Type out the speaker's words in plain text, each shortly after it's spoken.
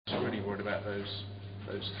worried about those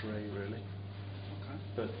three really. Okay.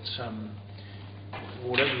 But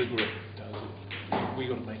whatever the grip does, we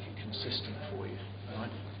got to make it consistent for you,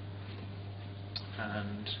 right?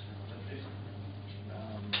 And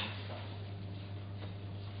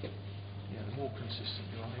yeah, the more consistent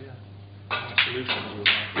you are, the more solutions you'll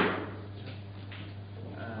have.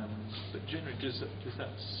 But generally, does that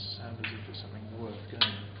sound as if it's something worth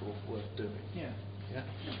going for, worth doing? Yeah. Yeah.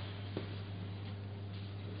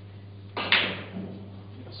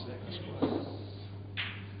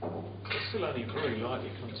 It's still only very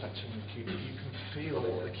lightly contacting the cue, but you can feel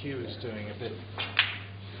what the cue is doing a bit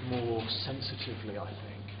more sensitively, I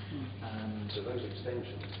think. And So those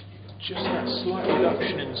extensions. just that slight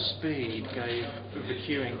reduction in speed of the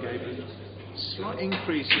cueing gave a slight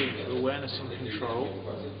increase of awareness and control,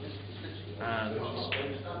 and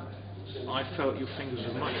I felt your fingers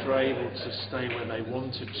were much more able to stay where they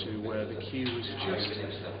wanted to, where the cue was just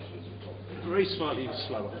very slightly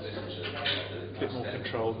slower, a bit more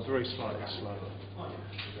controlled, very slightly slower.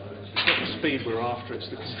 It's not the speed we're after, it's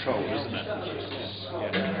the control, isn't it?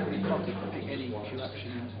 Yeah. You can't pick any cue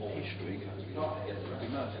action in history.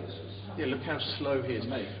 Yeah, look how slow he is.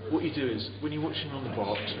 What you do is, when you're watching on the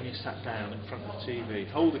box, when you're sat down in front of the TV,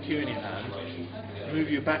 hold the cue in your hand, move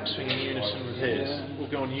your backswing in unison with his, or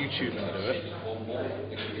go on YouTube and do it.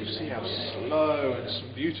 You see how slow and it's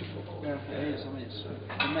beautiful. Yeah, it is. I mean, it's,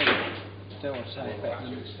 for me, still I say it better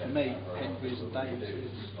than for me, Henry's and David's,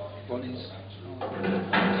 Ronnie's.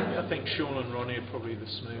 I think Sean and Ronnie are probably the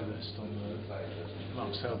smoothest on the...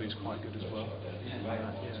 Mark Selby's quite good as well.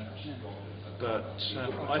 Yeah. But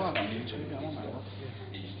I try on YouTube, I'm on that one.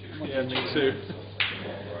 Yeah, me too.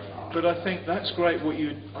 But I think that's great.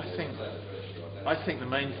 I think the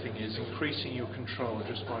main thing is increasing your control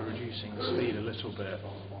just by reducing the speed a little bit.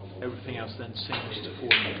 Everything else then seems to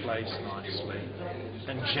fall into place nicely,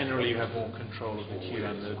 and generally you have more control of the cue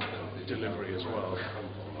and the delivery as well.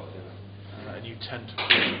 And you tend to pull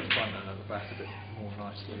the front and at the back a bit more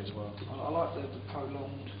nicely as well. I like the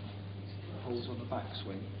prolonged pulls on the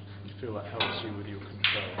backswing. You feel that helps you with your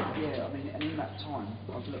control? Yeah, I mean, and in that time,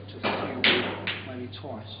 I've looked at the cue maybe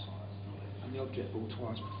twice, and the object ball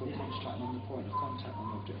twice, before concentrating on the point of contact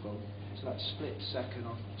on the object ball. So that split second,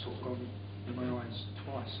 I've sort of gone in my eyes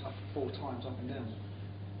twice, 4 times up and down,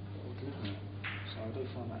 or delivering it. So I do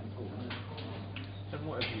find that important. And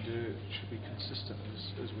whatever you do, it should be consistent,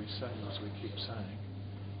 as we say, as we keep saying,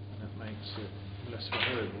 and that makes it less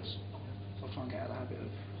variables. So I'll try and get out of the habit of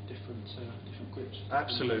different grips.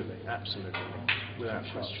 Absolutely, without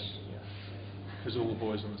question. Because all the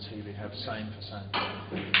boys on the TV have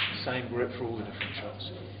same grip for all the different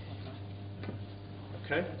shots.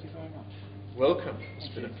 Okay. Thank you very much. Welcome.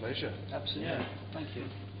 It's been a pleasure. Absolutely. Yeah. Thank you.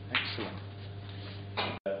 Excellent.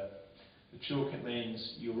 The chalk, it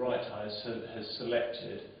means your right eye has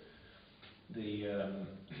selected the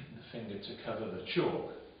finger to cover the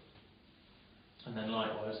chalk. And then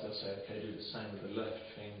likewise they'll say, okay, do the same with the left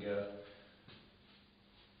finger,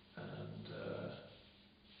 and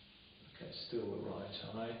okay, still the right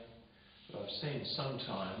eye. But I've seen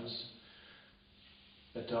sometimes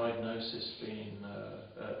a diagnosis being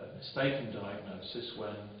a mistaken diagnosis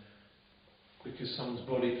when, because someone's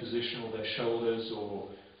body position or their shoulders, or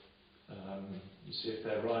you see if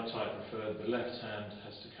they're right eye preferred, the left hand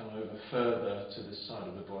has to come over further to this side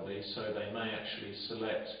of the body, so they may actually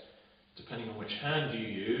select, depending on which hand you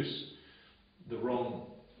use, they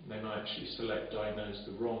might actually diagnose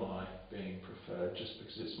the wrong eye being preferred, just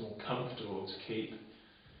because it's more comfortable to keep,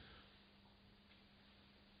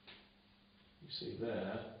 you see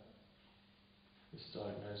there, this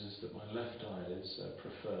diagnoses that my left eye is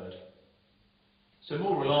preferred. So a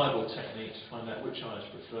more reliable technique to find out which eye is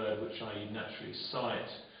preferred, which eye you naturally sight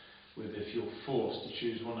with if you're forced to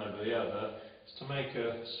choose one over the other, is to make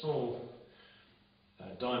a small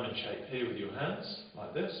diamond shape here with your hands,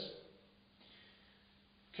 like this.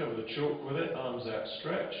 Cover the chalk with it, arms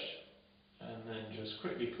outstretched, and then just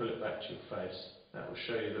quickly pull it back to your face. That will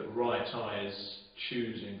show you that right eye is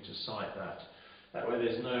choosing to sight that. That way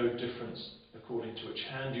there's no difference according to which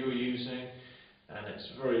hand you're using, and it's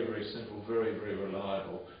very, very simple, very, very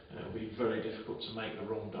reliable, and it will be very difficult to make the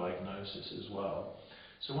wrong diagnosis as well.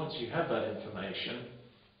 So once you have that information,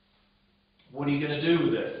 what are you going to do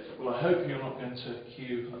with it? Well, I hope you're not going to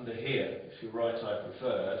cue under here if you're right eye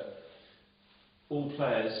preferred. All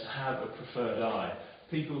players have a preferred eye.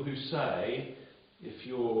 People who say if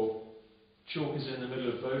your chalk is in the middle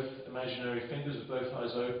of both imaginary fingers with both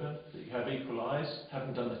eyes open, that you have equal eyes,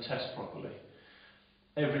 haven't done the test properly.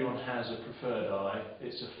 Everyone has a preferred eye,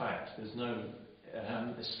 it's a fact, there's no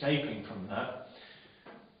escaping from that.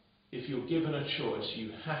 if you're given a choice,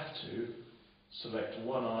 you have to select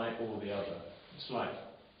one eye or the other. It's like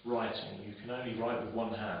writing. You can only write with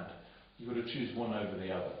one hand. You've got to choose one over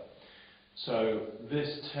the other. So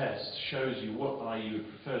this test shows you what eye you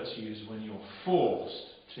would prefer to use when you're forced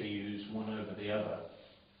to use one over the other.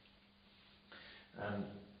 And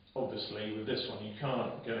obviously with this one you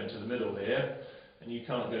can't go into the middle here, and you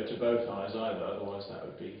can't go to both eyes either, otherwise that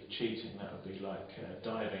would be cheating. That would be like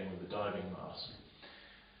diving with a diving mask.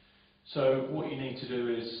 So what you need to do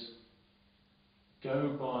is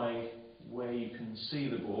go by where you can see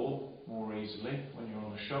the ball more easily when you're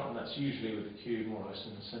on the shot, and that's usually with the cue more or less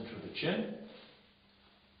in the centre of the chin.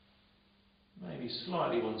 Maybe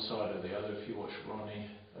slightly one side or the other. If you watch Ronnie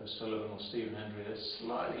O'Sullivan or Stephen Hendry, they're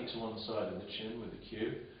slightly to one side of the chin with the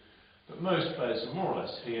cue. But most players are more or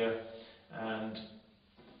less here, and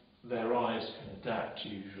their eyes can adapt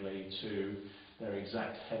usually to their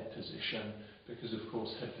exact head position, because of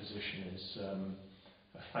course head position is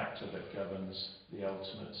a factor that governs the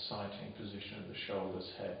ultimate sighting position of the shoulders,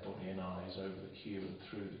 head, body and eyes over the cue and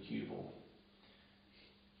through the cue ball.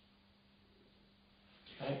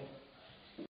 Okay.